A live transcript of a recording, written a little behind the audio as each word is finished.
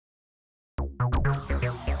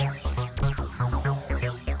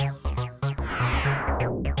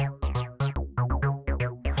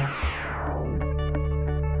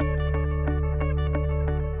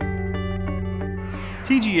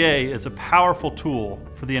TGA is a powerful tool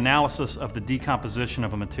for the analysis of the decomposition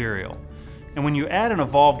of a material. And when you add an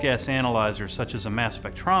evolved gas analyzer such as a mass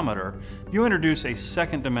spectrometer, you introduce a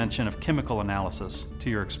second dimension of chemical analysis to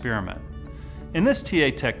your experiment. In this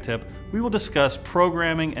TATechTip, we will discuss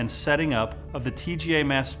programming and setting up of the TGA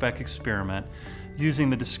mass spec experiment using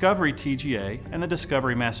the Discovery TGA and the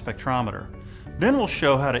Discovery mass spectrometer. Then we'll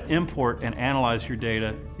show how to import and analyze your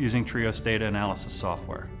data using TRIOS data analysis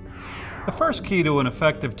software. The first key to an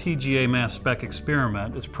effective TGA mass spec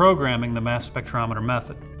experiment is programming the mass spectrometer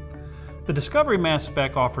method. The Discovery mass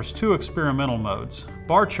spec offers two experimental modes,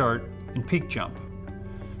 bar chart and peak jump.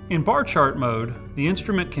 In bar chart mode, the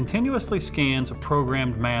instrument continuously scans a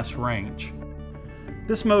programmed mass range.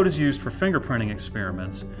 This mode is used for fingerprinting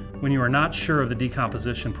experiments when you are not sure of the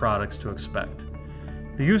decomposition products to expect.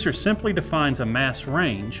 The user simply defines a mass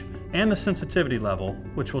range and the sensitivity level,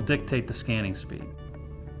 which will dictate the scanning speed.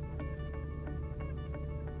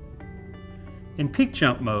 In peak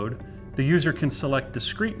jump mode, the user can select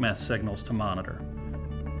discrete mass signals to monitor.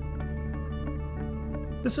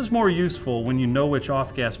 This is more useful when you know which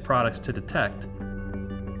off-gas products to detect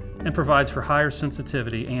and provides for higher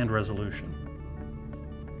sensitivity and resolution.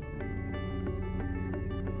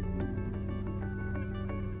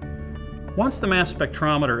 Once the mass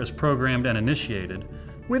spectrometer is programmed and initiated,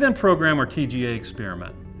 we then program our TGA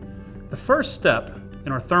experiment. The first step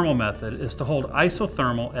in our thermal method is to hold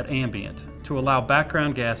isothermal at ambient to allow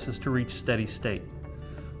background gases to reach steady state.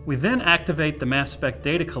 We then activate the mass spec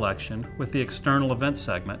data collection with the external event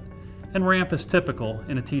segment and ramp as typical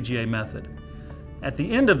in a TGA method. At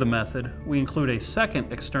the end of the method, we include a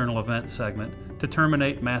second external event segment to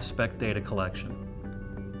terminate mass spec data collection.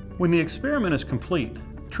 When the experiment is complete,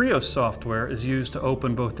 TRIOS software is used to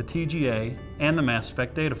open both the TGA and the mass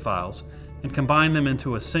spec data files and combine them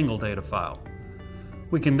into a single data file.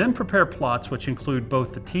 We can then prepare plots which include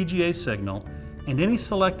both the TGA signal and any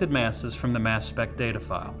selected masses from the mass spec data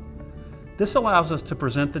file. This allows us to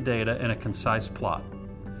present the data in a concise plot.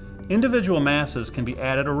 Individual masses can be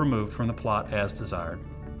added or removed from the plot as desired.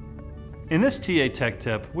 In this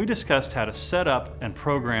TATechTip, we discussed how to set up and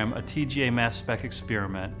program a TGA mass spec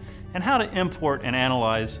experiment and how to import and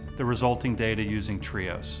analyze the resulting data using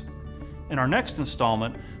TRIOS. In our next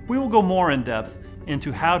installment, we will go more in depth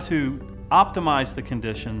into how to optimize the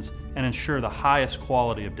conditions and ensure the highest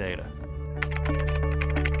quality of data.